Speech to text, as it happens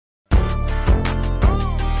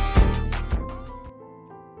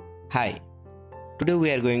Hi, today we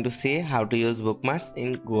are going to see how to use bookmarks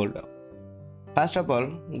in Google Docs. First of all,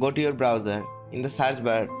 go to your browser. In the search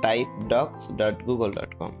bar, type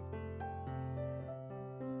docs.google.com.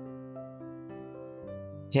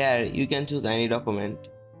 Here you can choose any document.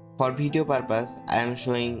 For video purpose, I am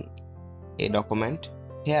showing a document.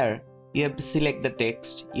 Here you have to select the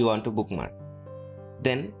text you want to bookmark.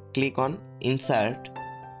 Then click on Insert.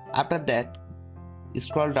 After that,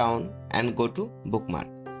 scroll down and go to Bookmark.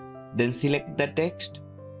 Then select the text.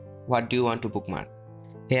 What do you want to bookmark?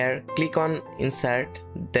 Here click on Insert,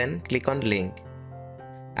 then click on Link.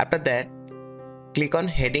 After that, click on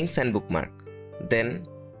Headings and Bookmark. Then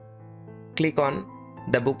click on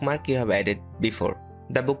the bookmark you have added before.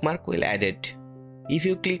 The bookmark will add it. If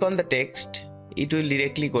you click on the text, it will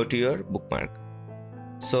directly go to your bookmark.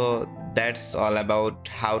 So that's all about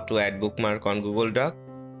how to add bookmark on Google Doc.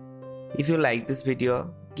 If you like this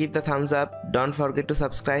video, give the thumbs up, don't forget to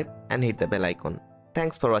subscribe and hit the bell icon.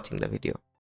 Thanks for watching the video.